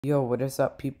Yo, what is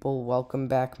up, people? Welcome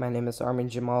back. My name is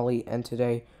Armin Jamali, and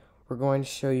today we're going to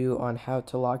show you on how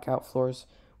to lock out floors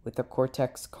with the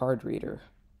Cortex card reader.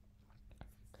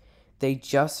 They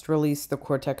just released the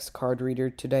Cortex card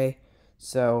reader today,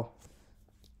 so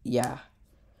yeah.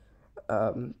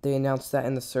 They announced that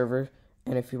in the server,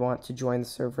 and if you want to join the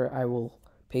server, I will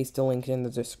paste a link in the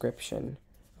description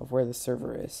of where the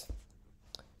server is.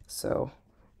 So,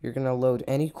 you're going to load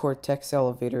any Cortex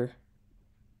Elevator.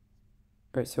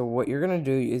 Alright, so what you're going to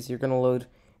do is you're going to load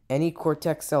any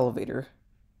Cortex Elevator.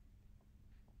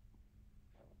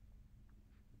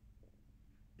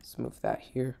 Let's move that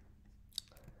here.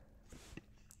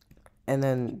 And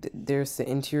then there's the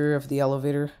interior of the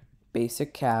elevator,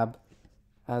 basic cab,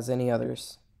 as any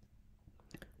others.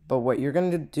 But what you're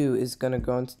going to do is you're going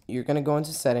to go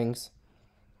into settings.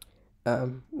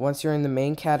 Once you're in the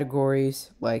main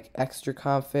categories like extra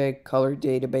config, color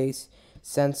database,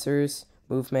 sensors,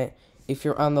 movement, if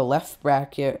you're on the left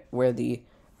bracket where the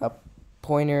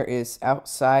pointer is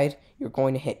outside, you're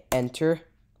going to hit enter.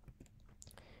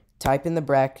 Type in the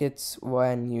brackets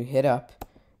when you hit up.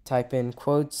 Type in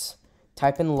quotes.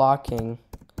 Type in locking.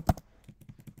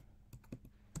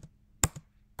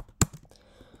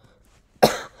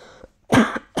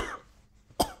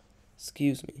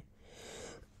 Excuse me.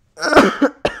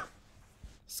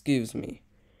 Excuse me.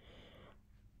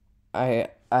 I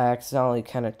accidentally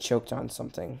kind of choked on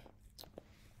something.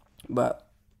 But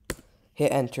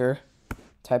hit enter,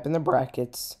 type in the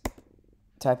brackets,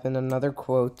 type in another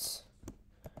quotes,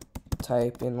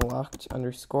 type in locked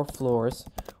underscore floors,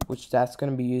 which that's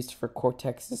going to be used for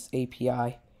Cortex's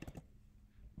API.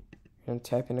 And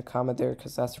type in a comma there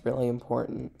because that's really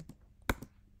important.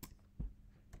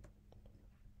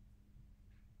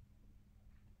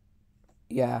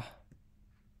 Yeah.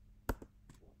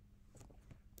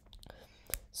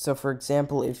 So for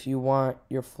example, if you want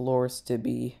your floors to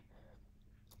be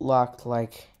locked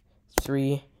like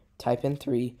 3, type in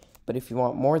 3, but if you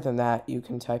want more than that, you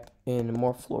can type in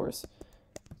more floors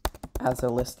as a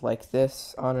list like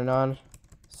this, on and on,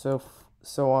 so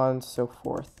on, so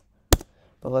forth.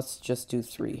 But let's just do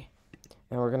 3,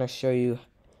 and we're going to show you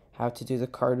how to do the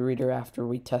card reader after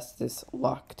we test this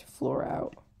locked floor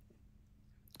out.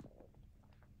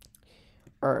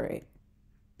 Alright.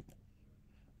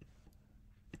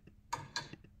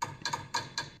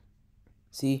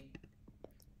 See?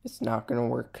 It's not going to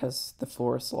work because the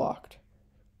floor is locked.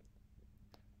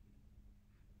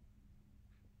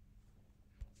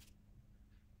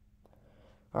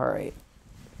 Alright.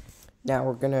 Now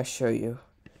we're going to show you.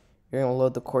 You're going to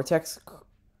load the Cortex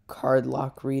card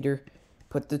lock reader.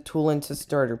 Put the tool into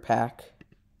starter pack.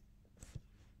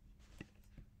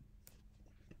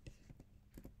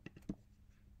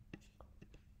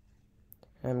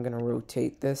 I'm going to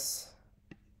rotate this.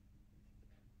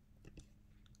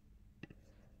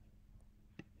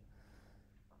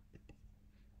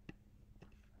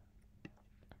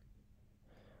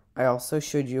 I also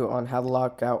showed you on how to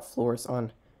lock out floors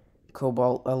on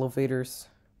Cobalt elevators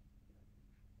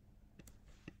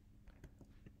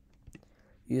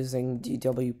using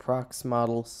DW prox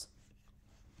models.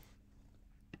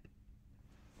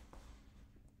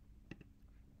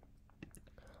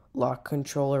 Lock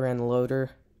controller and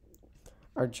loader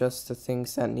are just the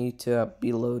things that need to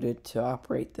be loaded to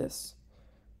operate this.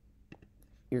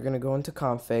 You're going to go into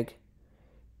config.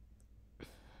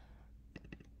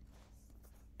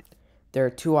 There are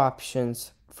 2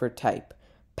 options for type,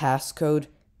 passcode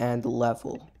and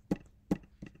level.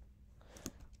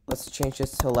 Let's change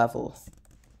this to level,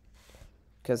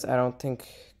 because I don't think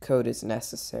code is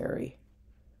necessary.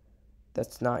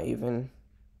 That's not even,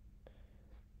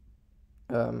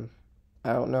 I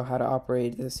don't know how to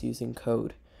operate this using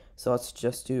code, so let's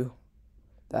just do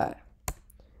that.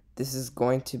 This is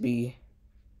going to be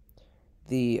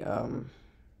the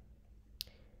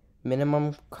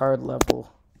minimum card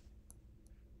level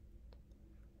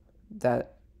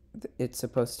that it's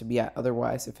supposed to be at.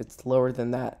 Otherwise, if it's lower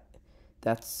than that,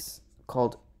 that's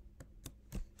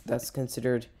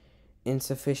considered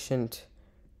insufficient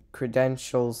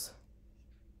credentials.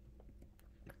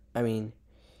 I mean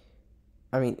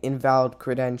invalid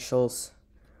credentials,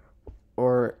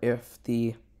 or if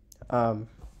the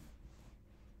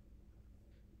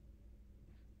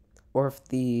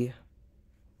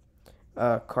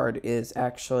card is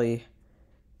actually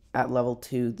at level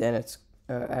 2, then it's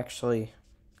actually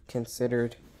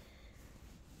considered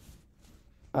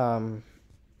valid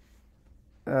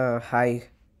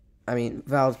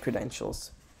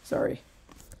credentials. Sorry.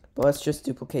 But let's just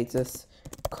duplicate this.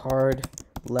 Card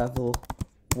level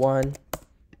 1,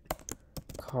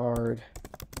 card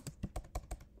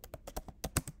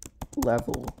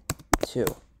level 2.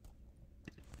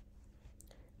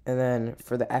 And then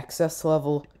for the access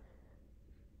level,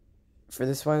 for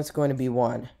this one, it's going to be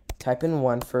 1. Type in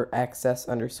 1 for access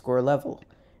underscore level,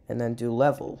 and then do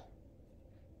level.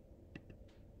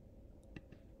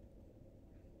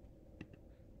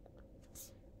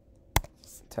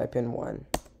 Type in 1.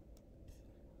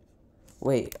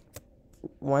 Wait,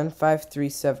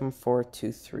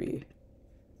 1537423.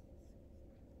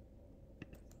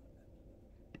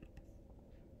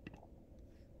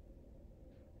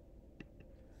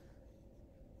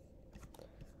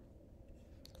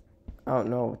 I don't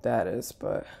know what that is,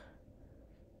 but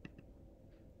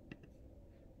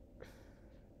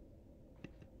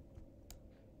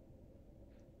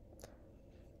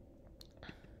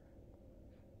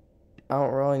I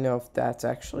don't really know if that's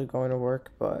actually going to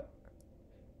work, but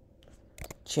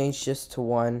change this to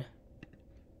 1.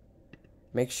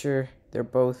 Make sure they're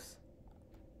both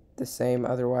the same,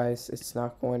 otherwise it's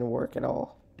not going to work at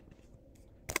all.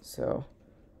 So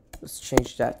let's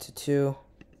change that to 2,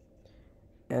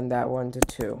 and that one to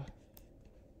 2.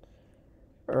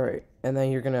 Alright, and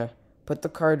then you're gonna put the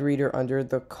card reader under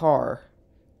the car.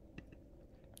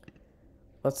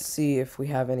 Let's see if we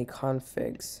have any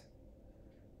configs.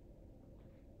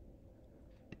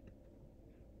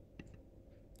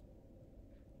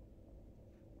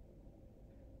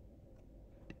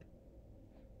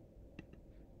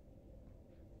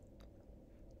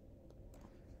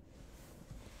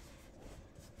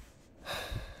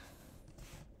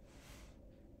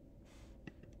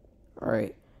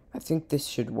 Alright, I think this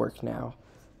should work now.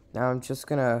 Now I'm just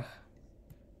gonna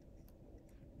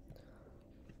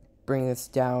bring this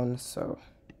down so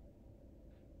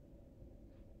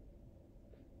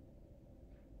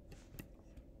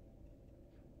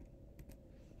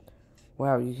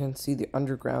wow, you can see the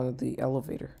underground of the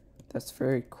elevator. That's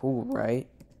very cool, right?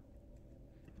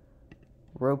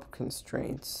 Rope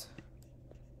constraints.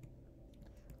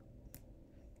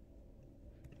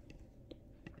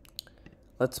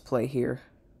 Let's play here.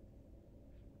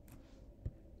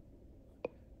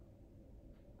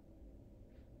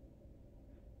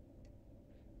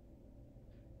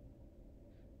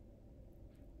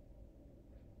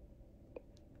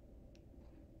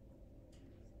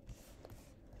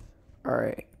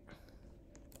 Alright.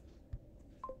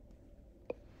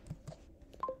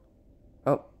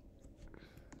 Oh.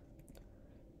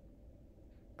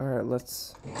 Alright,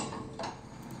 let's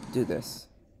do this.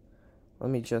 Let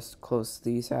me just close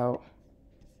these out.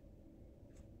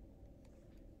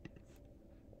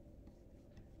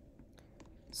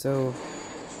 So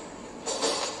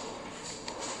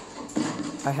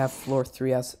I have floor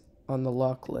 3 as on the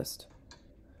lock list.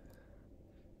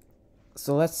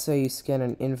 So let's say you scan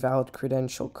an invalid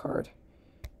credential card.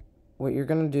 What you're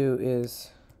going to do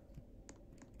is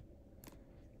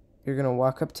you're going to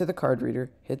walk up to the card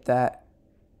reader, hit that.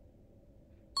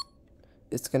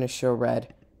 It's going to show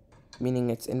red, meaning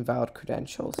it's invalid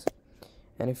credentials.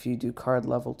 And if you do card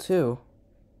level 2,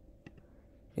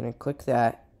 you're going to click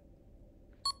that,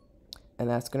 and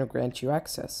that's going to grant you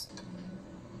access.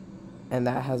 And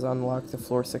that has unlocked the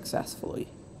floor successfully.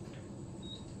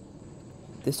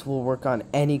 This will work on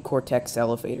any Cortex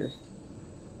elevator.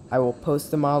 I will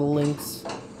post the model links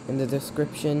in the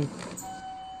description,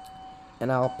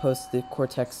 and I'll post the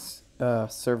Cortex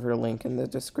server link in the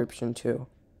description too.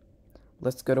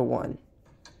 Let's go to 1.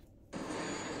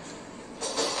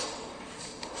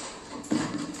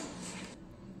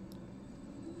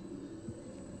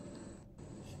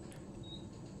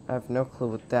 I have no clue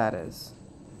what that is.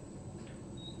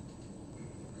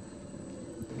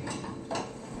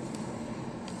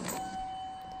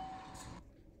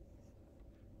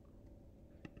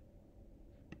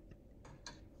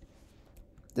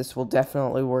 This will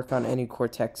definitely work on any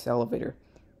Cortex elevator.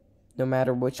 No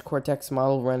matter which Cortex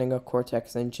model running a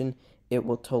Cortex engine, it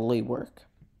will totally work.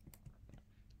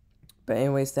 But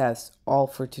anyways, that's all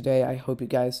for today. I hope you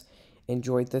guys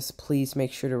enjoyed this. Please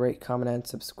make sure to rate, comment, and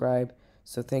subscribe.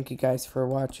 So thank you guys for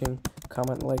watching.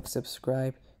 Comment, like,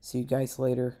 subscribe. See you guys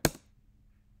later.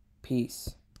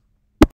 Peace.